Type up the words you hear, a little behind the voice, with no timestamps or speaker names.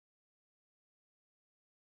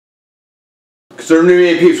Conservative New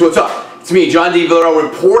Media peeps, what's up? It's me, John D.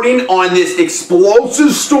 Villarreal, reporting on this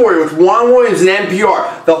explosive story with Juan and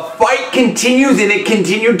NPR. The fight continues, and it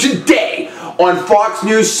continued today on Fox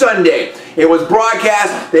News Sunday. It was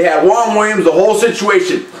broadcast. They had Juan Williams, the whole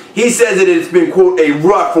situation. He says that it's been, quote, a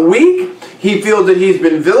rough week. He feels that he's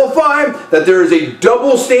been vilified, that there is a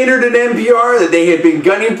double standard in NPR, that they had been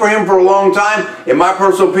gunning for him for a long time. In my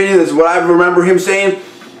personal opinion, this is what I remember him saying.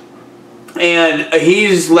 And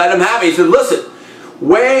he's let him have it. He said, listen,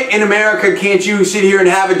 where in America can't you sit here and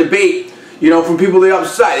have a debate, you know, from people the other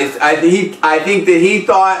side? I think that he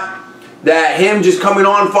thought that him just coming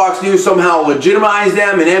on Fox News somehow legitimized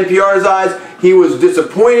them in NPR's eyes. He was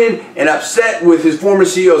disappointed and upset with his former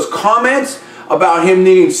CEO's comments about him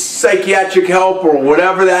needing psychiatric help or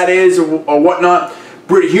whatever that is or whatnot.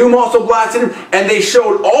 Britt Hume also blasted him, and they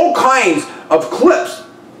showed all kinds of clips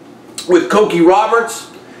with Cokie Roberts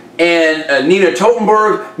and Nina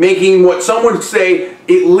Totenberg making what some would say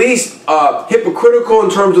at least hypocritical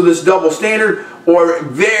in terms of this double standard, or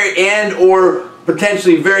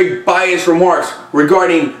potentially very biased remarks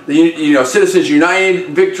regarding the Citizens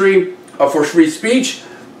United victory for free speech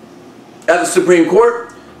at the Supreme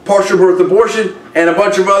Court, partial birth abortion, and a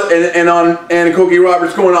bunch of other and Cokie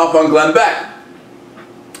Roberts going off on Glenn Beck,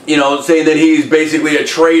 saying that he's basically a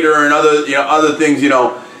traitor and other things,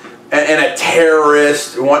 and a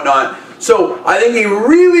terrorist and whatnot. So I think they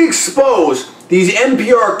really exposed these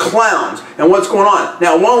NPR clowns and what's going on.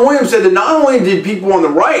 Now, Juan Williams said that not only did people on the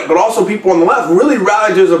right, but also people on the left really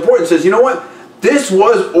rallied to his support and says, you know what, this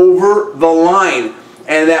was over the line,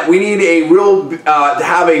 and that we need a real, to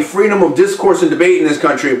have a freedom of discourse and debate in this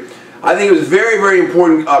country. I think it was very, very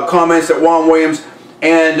important comments that Juan Williams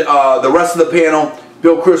and the rest of the panel,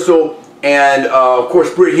 Bill Kristol, and of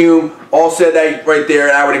course Britt Hume, all said that right there,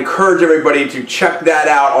 and I would encourage everybody to check that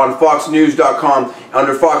out on foxnews.com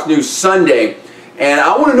under Fox News Sunday. And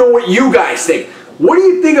I want to know what you guys think. What do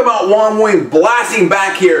you think about Juan Williams blasting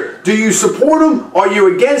back here? Do you support him? Are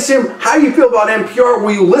you against him? How do you feel about NPR?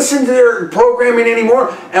 Will you listen to their programming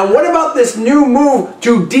anymore? And what about this new move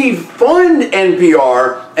to defund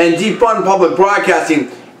NPR and defund public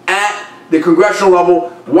broadcasting at the congressional level?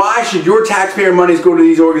 Why should your taxpayer monies go to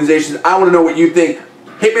these organizations? I want to know what you think.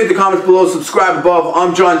 Hit me in the comments below, subscribe above.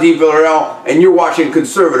 I'm John D. Villarreal, and you're watching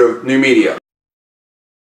Conservative New Media.